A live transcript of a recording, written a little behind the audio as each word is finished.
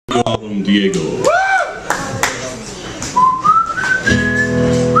Ballroom, Diego.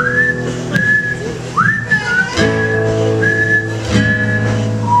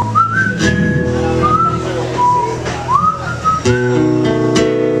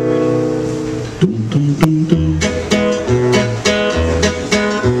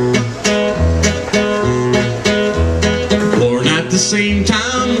 Born at the same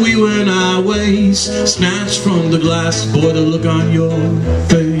time we went our ways, snatched from the glass, boy, the look on your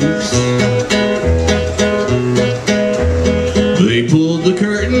face. They pulled the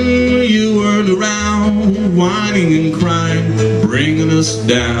curtain, you weren't around, whining and crying, bringing us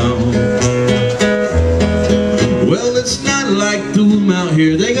down. Well, it's not like the room out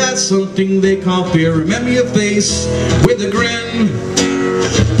here, they got something they call fear. Remember your face with a grin,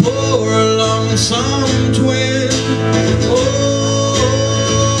 poor lonesome twin.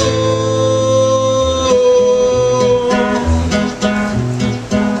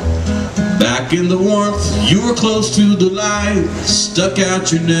 Back in the warmth, you were close to the light, stuck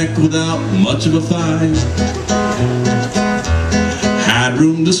out your neck without much of a fight. Had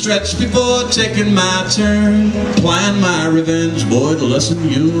room to stretch before taking my turn, plan my revenge, boy, the lesson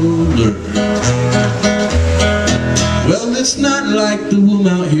you'll learn. Well, it's not like the womb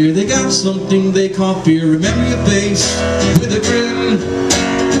out here, they got something they call fear. Remember your face with a grin,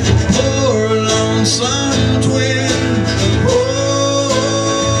 poor lonesome twin.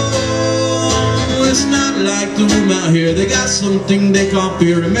 It's not like the room out here, they got something they call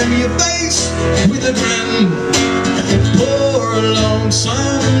fear. Remember your face with a grin, poor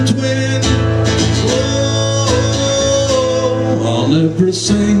lonesome twin. Oh, I'll never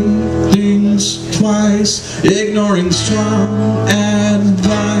say things twice, ignoring strong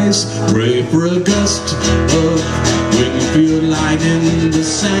advice. Pray for a gust of wind, feel light in the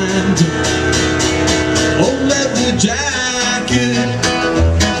sand. Oh, leather jacket,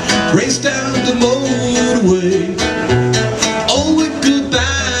 race down the motorway. Oh, wicker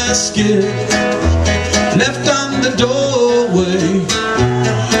basket left on the doorway.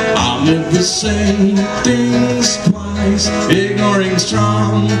 I'll never say things twice, ignoring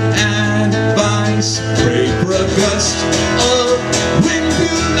strong advice. Pray for a gust of wind,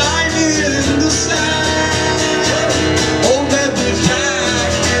 feel light in the sand. Oh, leather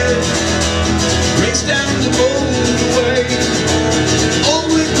jacket, race down the motorway.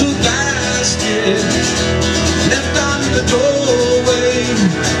 Left on the doorway.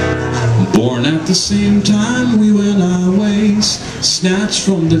 Born at the same time we went our ways, snatched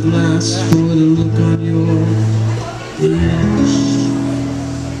from the glass for the look on your face.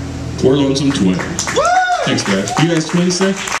 Poor lonesome twin. Thanks, guys. You guys twins there?